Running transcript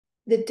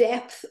the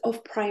depth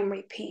of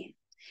primary pain.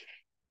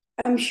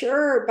 I'm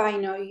sure by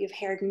now you've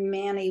heard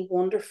many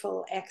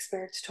wonderful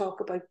experts talk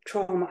about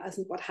trauma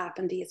isn't what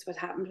happened to you, it's what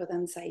happened with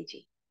inside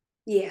you.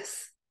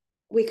 Yes,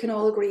 we can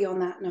all agree on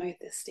that now at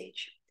this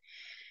stage.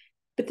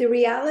 But the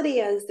reality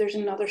is there's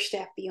another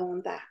step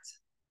beyond that.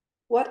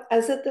 What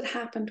is it that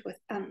happened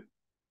within?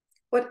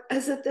 What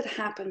is it that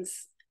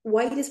happens?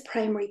 Why does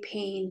primary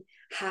pain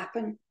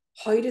happen?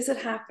 How does it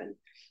happen?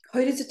 How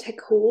does it take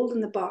hold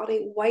in the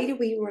body? Why do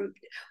we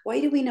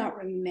not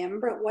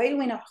remember it? Why do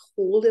we not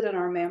hold it in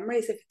our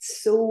memories if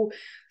it's so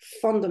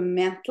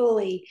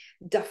fundamentally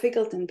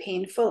difficult and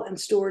painful and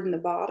stored in the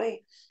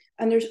body?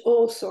 And there's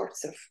all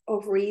sorts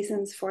of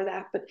reasons for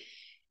that. But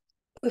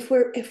if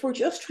we're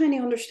just trying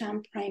to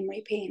understand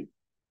primary pain,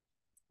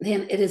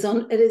 then it is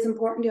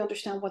important to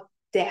understand what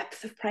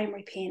depth of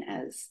primary pain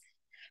is.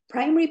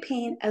 Primary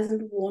pain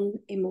isn't one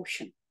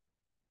emotion,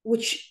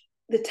 which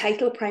the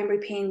title of primary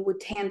pain would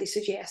tend to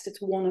suggest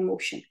it's one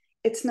emotion.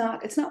 It's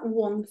not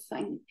one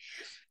thing.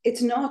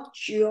 It's not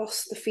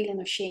just the feeling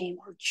of shame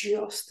or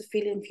just the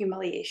feeling of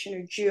humiliation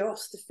or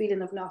just the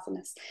feeling of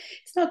nothingness.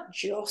 It's not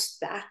just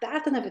that.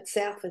 That in of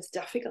itself is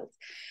difficult.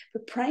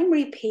 But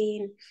primary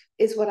pain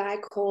is what I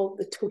call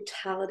the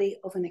totality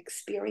of an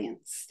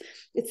experience.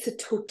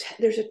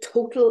 There's a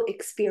total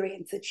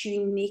experience. It's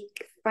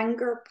unique,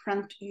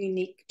 fingerprint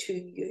unique to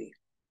you.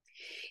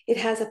 It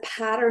has a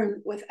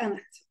pattern within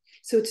it.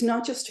 So it's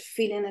not just a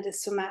feeling, it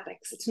is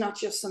somatics. It's not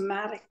just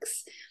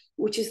somatics,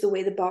 which is the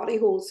way the body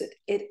holds it.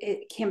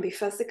 It can be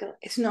physical.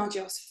 It's not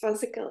just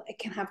physical. It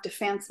can have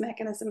defense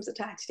mechanisms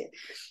attached to it.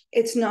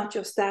 It's not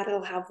just that.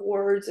 It'll have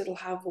words. It'll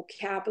have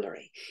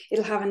vocabulary.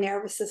 It'll have a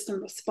nervous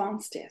system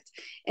response to it.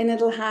 And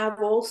it'll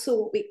have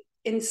also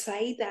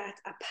inside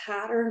that a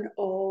pattern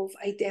of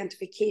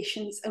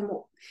identifications and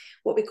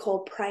what we call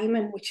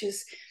priming, which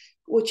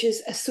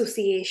is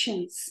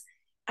associations.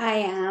 I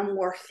am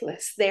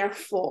worthless,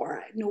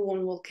 therefore no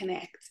one will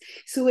connect.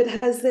 So it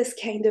has this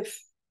kind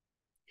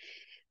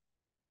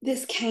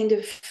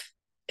of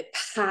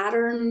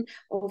pattern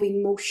of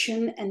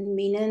emotion and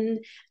meaning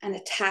and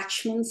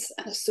attachments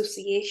and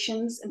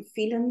associations and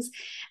feelings,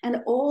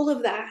 and all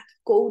of that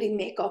go to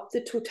make up the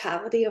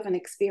totality of an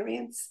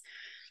experience.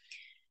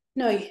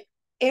 Now,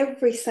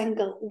 every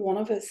single one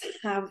of us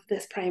have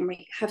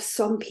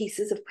some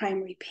pieces of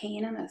primary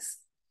pain in us,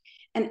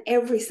 and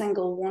every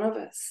single one of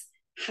us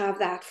have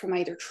that from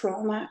either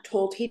trauma,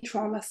 tall T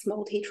trauma,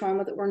 small T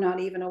trauma that we're not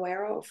even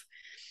aware of.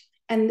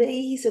 And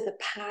these are the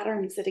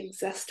patterns that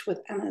exist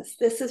within us.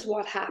 This is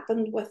what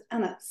happened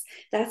within us.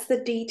 That's the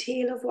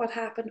detail of what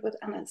happened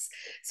within us.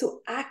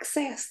 So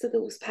access to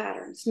those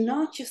patterns,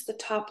 not just the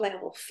top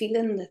level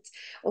feeling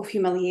of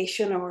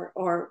humiliation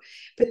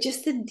but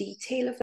just the detail of